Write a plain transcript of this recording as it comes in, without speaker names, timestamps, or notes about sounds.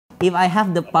If I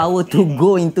have the power to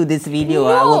go into this video,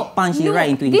 I will punch it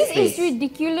right into his face. This is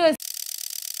ridiculous.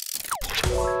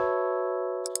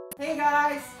 Hey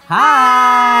guys!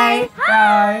 Hi!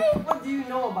 Hi! What do you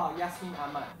know about Yasmin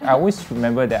Ahmad? I always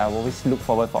remember that I always look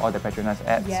forward for all the Petronas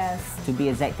ads. Yes. To be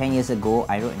exact, 10 years ago,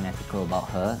 I wrote an article about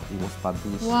her. It was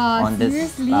published Wow, on the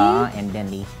seriously? Star, and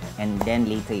then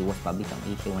later it was published on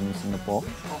Asia One News Singapore.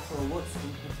 Which of her works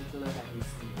in particular have you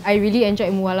seen? I really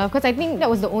enjoyed Muala because I think that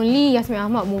was the only Yasmin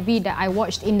Ahmad movie that I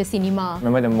watched in the cinema.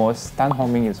 Remember the most? Tan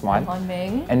Hong Ming is one. Hong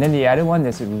Ming. And then the other one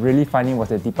that's really funny was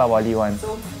the Deepavali one.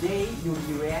 So today you'll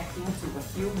be reacting to a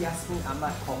few Yasmin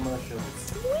Ahmad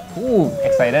commercials. Ooh,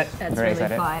 excited. That's Very really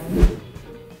excited. fun.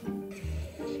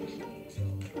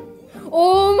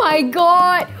 Oh my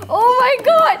god! Oh my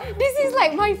god! This is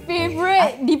like my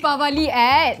favorite Deepavali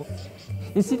ad.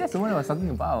 You see, that's the one I was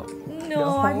talking about.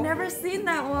 No, I've never seen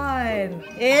that one.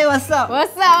 Hey, what's up?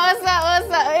 What's up? What's up?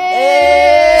 What's up?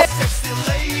 Hey!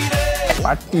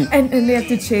 Party. And they have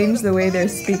to change the way they're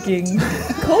speaking.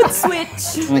 Code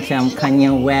switch. Macam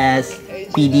Kanye West,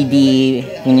 PDD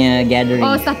punya gathering.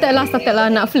 Oh, started lah.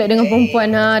 Nak flirt dengan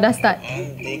perempuan ha. Dah start.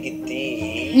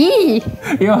 Yee!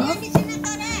 Yo.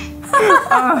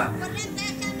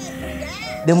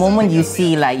 The moment you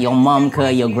see like your mom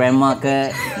ke, your grandma ke,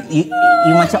 you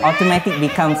macam automatic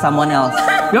become someone else.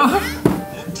 Yo.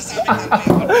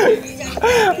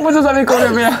 Mutu Sami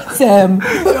Korea punya. Sam.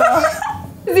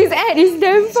 This ad is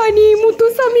damn funny. Mutu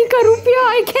Sami ka rupiah.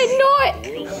 I cannot.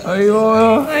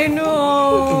 Ayo. I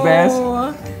know. Best.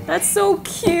 That's so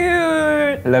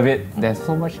cute. Love it. There's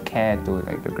so much care to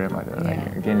like the grandmother.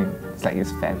 Like again, it's like his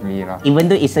family lah.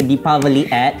 Even though it's a Deepavali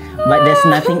ad, but there's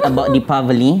nothing about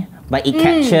Deepavali. But it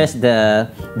captures the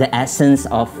essence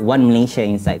of one Malaysia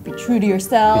inside. Be true to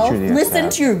yourself. Be true to Listen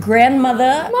yourself. to your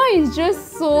grandmother. Ma is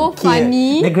just so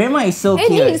funny. The grandma is so And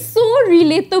cute. it's so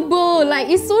relatable. Like,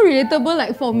 it's so relatable,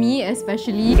 like for me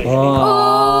especially. Oh.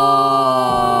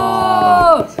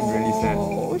 Really sad.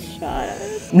 Oh, shut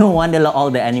up. No wonder all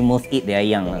the animals eat their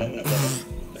young.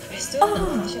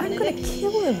 Oh, I'm gonna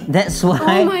kill him. That's Oh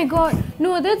why my god.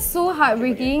 No, that's so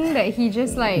heartbreaking that he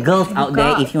just like... girls out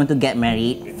there, broke if you want to get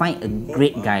married, find a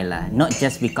great guy lah. Not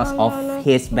just because of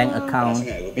his bank account.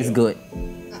 It's good.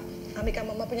 Ambilkan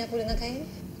mama punya aku dengan kain.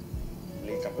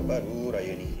 Beli kapal baru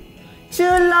raya ni.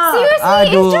 Cela.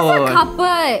 Seriously, it's just a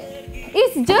carpet.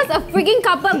 It's just a freaking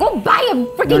carpet. Go buy a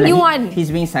freaking new one. He's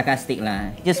being sarcastic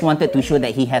lah. Just wanted to show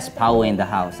that he has power in the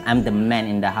house. I'm the man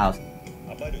in the house.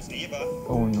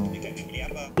 Oh no.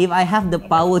 If I have the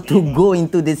power to go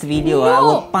into this video, I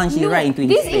will punch it right into his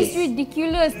This face. is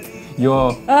ridiculous.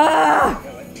 Yo.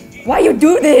 Why you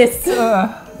do this?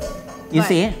 You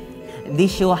see,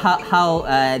 this show how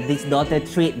this daughter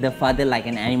treat the father like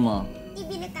an animal.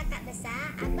 Bila kakak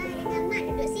besar, abang dengan mak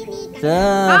duduk sini.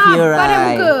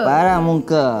 Firai, parah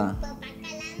muka.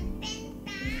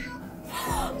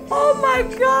 Oh my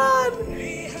god.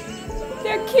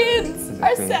 Their kids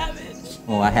are savage.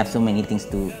 Oh, I have so many things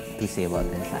to say about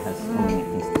this. I have so many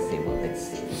things to say about this.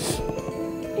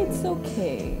 It's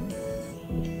okay.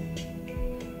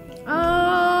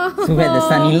 So bad the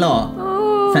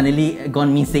son-in-law suddenly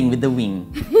gone missing with the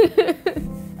wing.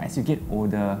 As you get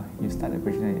older, you start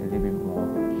appreciating it a little bit more.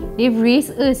 They've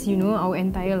raised us, you know, our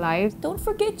entire lives. Don't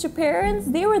forget your parents.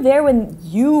 They were there when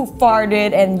you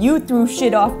farted and you threw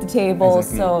shit off the table.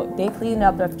 Exactly. So they cleaned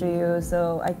up after you.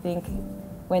 So I think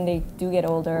when they do get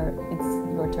older, it's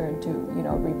your turn to, you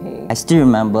know, repay. I still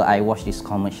remember I watched this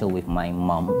commercial with my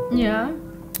mom. Yeah.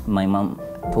 My mom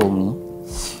told me,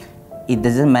 it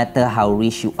doesn't matter how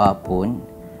rich you are pun,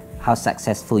 how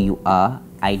successful you are,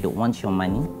 I don't want your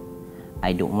money.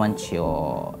 I don't want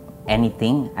your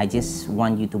anything. I just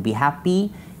want you to be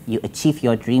happy. You achieve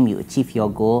your dream, you achieve your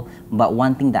goal. But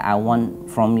one thing that I want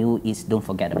from you is don't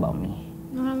forget about me.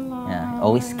 Yeah,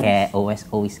 always care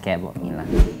about me lah.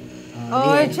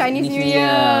 Oh, Chinese New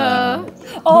Year.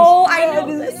 Oh, I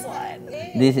know this one.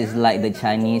 This is like the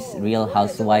Chinese real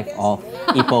housewife of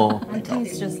Ipoh.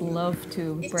 Aunties just love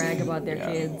to brag about their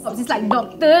kids. It's like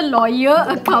doctor, lawyer,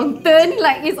 accountant.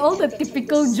 Like, it's all the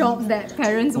typical jobs that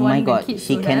parents Oh my want god, their kids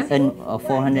she to can have. earn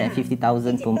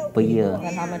 450,000 per year.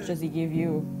 And how much does he give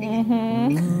you?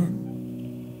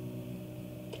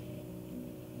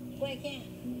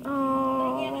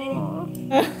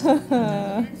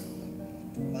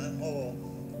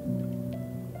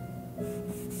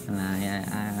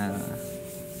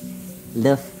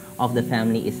 Love of the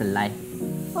family is a life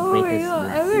Oh my greatest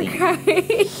god, I'm blessing.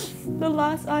 crying. The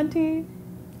last auntie,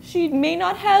 she may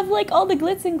not have like all the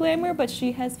glitz and glamour, but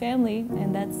she has family,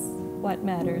 and that's what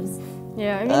matters.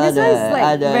 Yeah, I mean, this was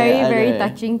like very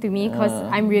touching to me because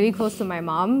I'm really close to my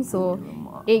mom. So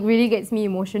it really gets me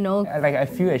emotional. Like I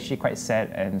feel actually quite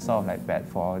sad and sort of like bad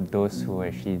for those who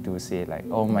actually do say like,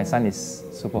 oh, my son is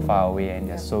super far away and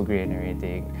they're so great and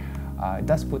everything. It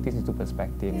does put things into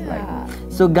perspective. Like,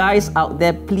 So guys out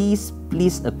there, please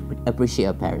appreciate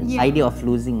your parents. Yeah. Idea of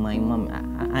losing my mom,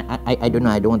 I don't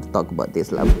know. I don't want to talk about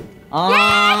this lah.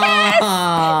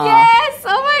 Yes!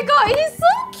 Oh my god, he's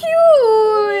so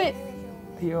cute!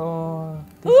 yo,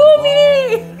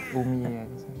 Umi!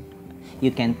 You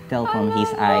can tell from his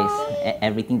eyes,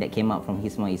 everything that came out from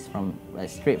his mouth is from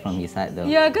straight from his heart though.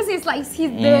 Yeah, because it's like his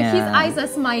Yeah. eyes are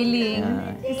smiling.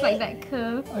 Yeah. It's like that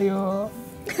curve. ayo.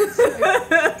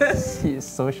 He's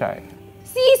so shy.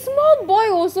 See, small boy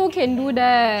also can do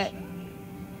that.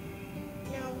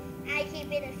 No, I keep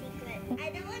it a secret. I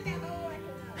don't want the whole world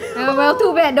to know. Well,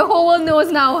 too bad. The whole world knows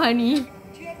now, honey.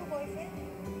 Do you have a boyfriend?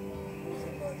 Who's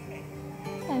your boyfriend?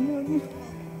 I know.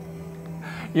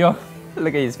 Yo,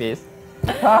 look at his face.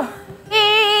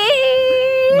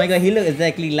 Oh my god, he looks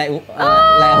exactly like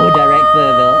our director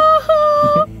though.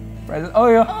 Present. Oh,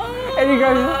 yo. And you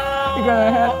got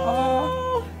a hat.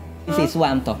 Oh. This is what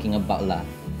I'm talking about lah.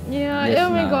 Yeah, Yes, oh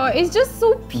my ma'am. god, it's just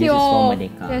so This is pure. for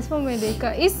Merdeka. Yes, for Merdeka.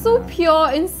 It's so pure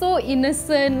and so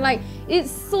innocent. Like, it's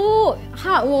so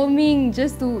heartwarming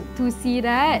just to see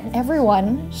that.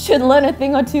 Everyone should learn a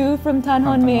thing or two from Tan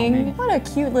Hon Ming. Ming. What a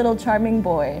cute little charming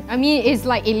boy. I mean, it's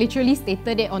like, it literally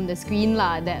stated it on the screen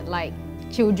lah, that like,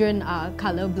 children are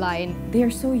colorblind.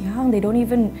 They're so young, they don't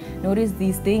even notice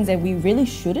these things, and we really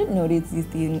shouldn't notice these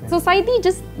things. Society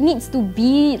just needs to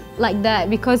be like that,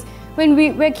 because when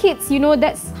we're kids, you know,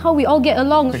 that's how we all get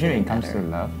along. Especially when it comes to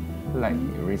love, like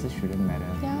races shouldn't matter.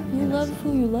 Yeah, you love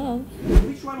who you love.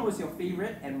 Which one was your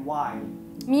favorite and why?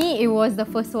 Me, it was the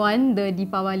first one, the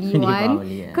Deepavali one.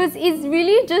 Deepavali, yeah. Because it's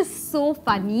really just so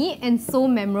funny and so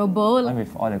memorable.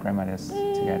 With all the grandmothers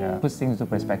together, puts things into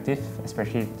perspective,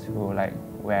 especially to like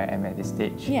where I am at this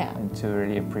stage, Yeah. and to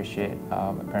really appreciate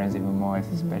my parents even more,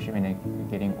 especially when they're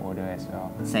getting older as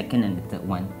well. Second and the third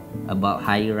one about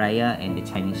Hari Raya and the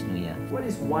Chinese New Year. What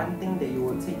is one thing that you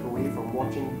will take away from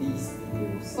watching these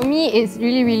videos? For me, it's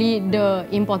really the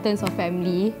importance of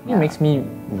family. It makes me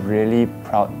really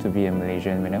proud to be a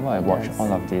Malaysian whenever I watch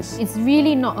all of this. It's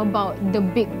really not about the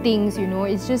big things, you know.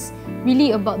 It's just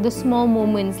really about the small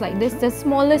moments. Like this, the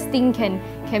smallest thing can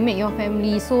make your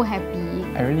family so happy.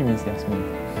 I really miss Yasmin.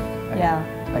 Like, Yeah.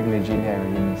 Like legitimately, I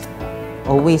really miss her.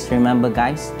 Always remember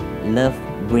guys, love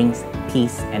brings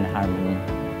peace and harmony.